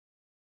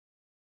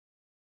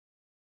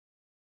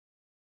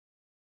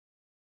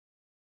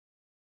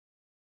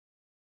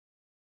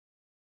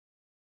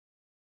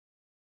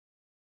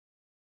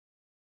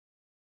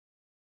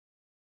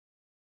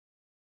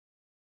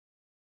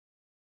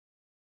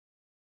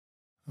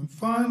I'm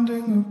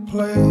finding a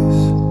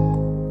place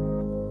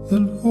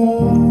that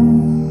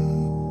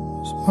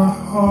warms my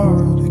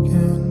heart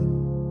again.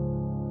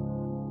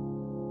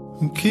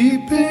 I'm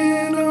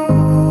keeping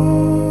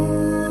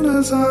on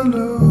as I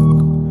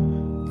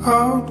look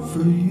out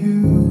for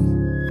you.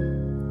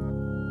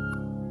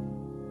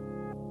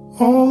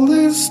 All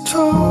this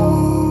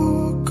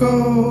talk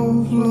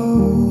of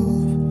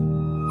love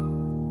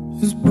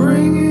is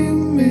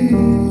bringing me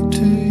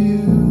to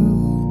you.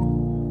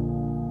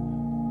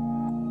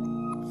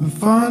 I'm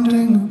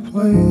finding a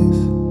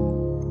place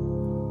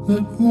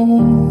that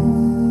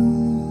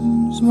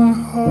warms my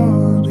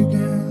heart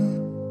again.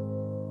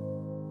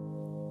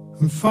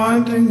 I'm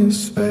finding a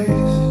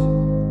space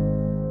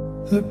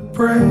that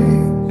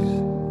breaks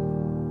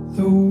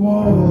the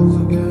walls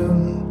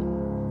again.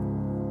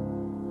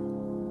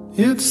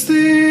 It's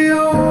the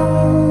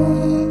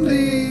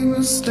only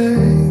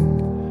mistake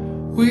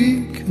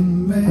we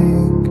can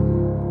make,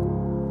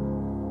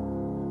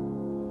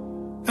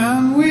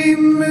 and we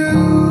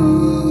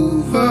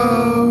move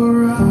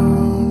around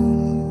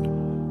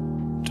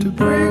to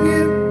bring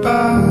it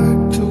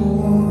back to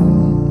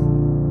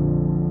one.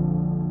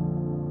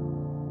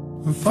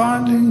 I'm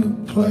finding a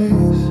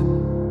place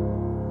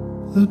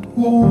that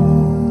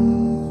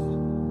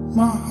warms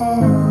my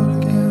heart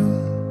again.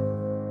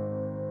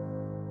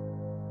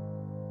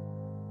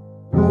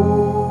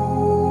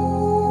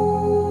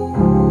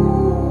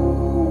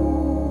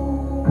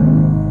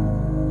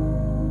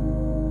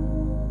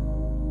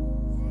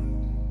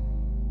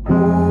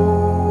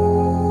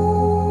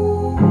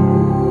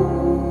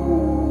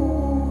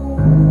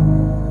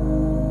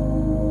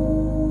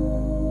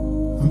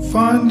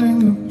 Finding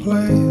a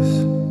place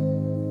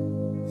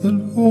that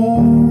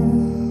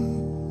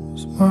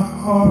warms my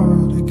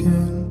heart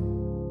again.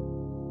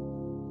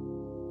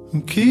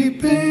 I'm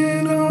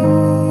keeping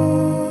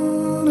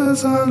on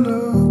as I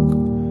look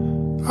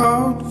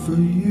out for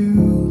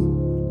you.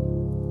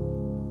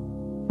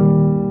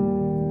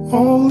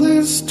 All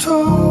this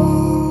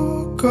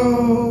talk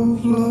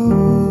of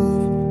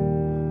love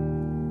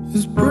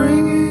is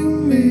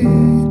bringing me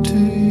to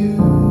you.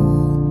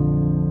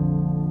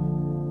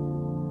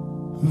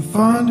 I'm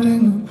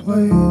finding a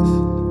place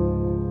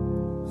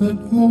that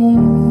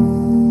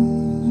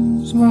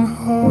warms my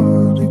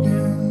heart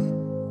again.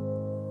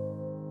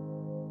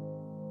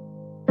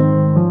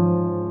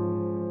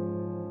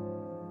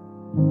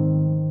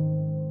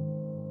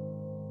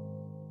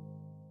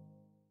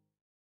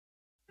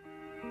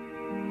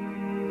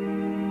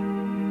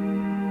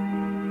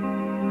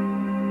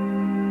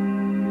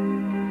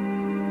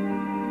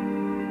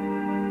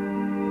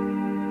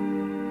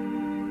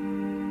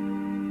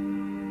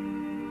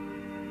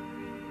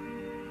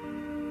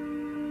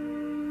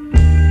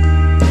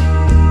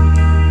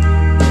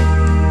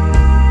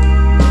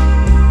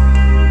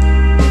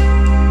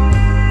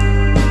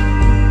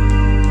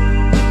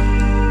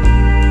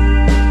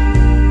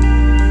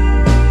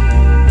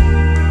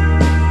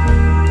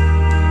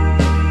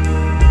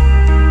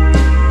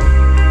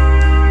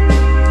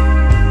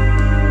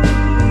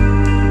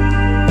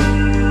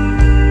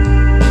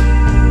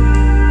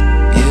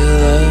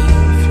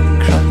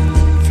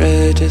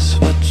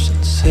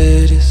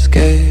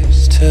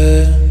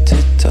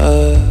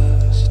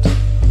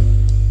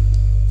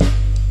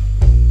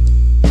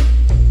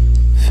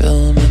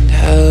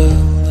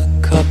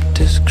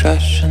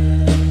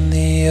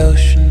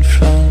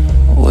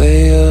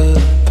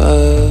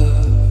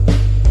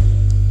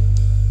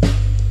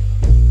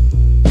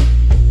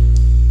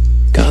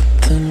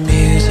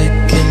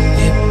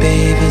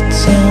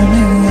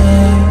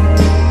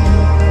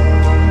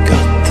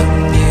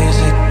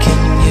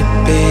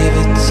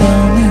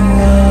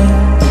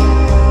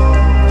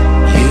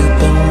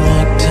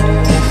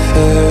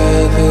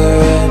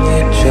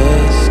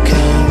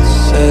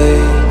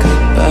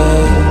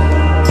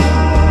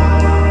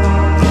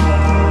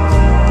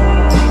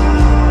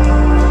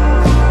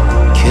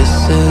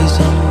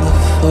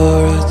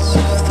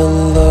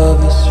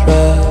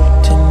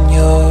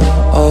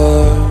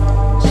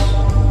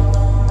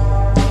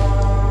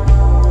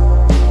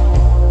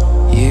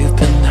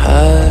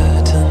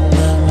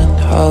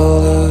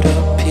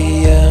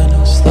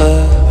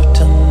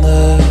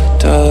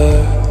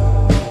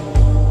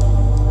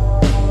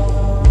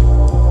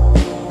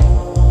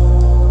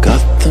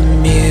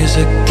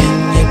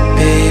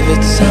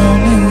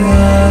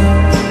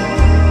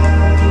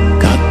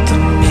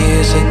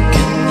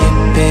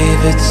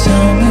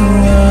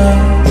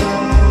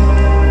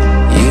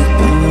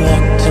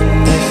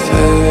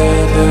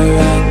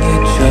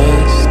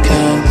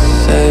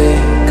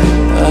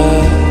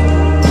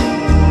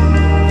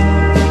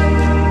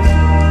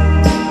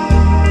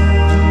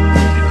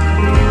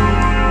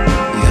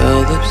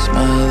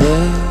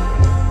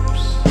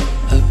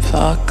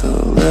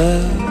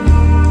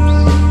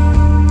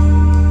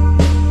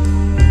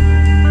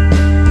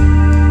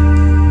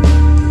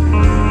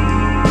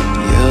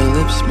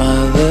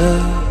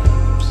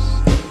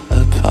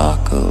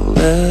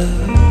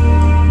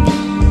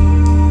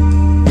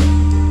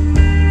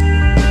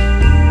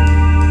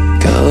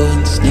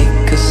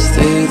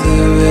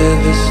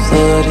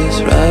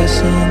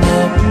 messing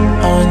up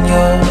on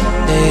your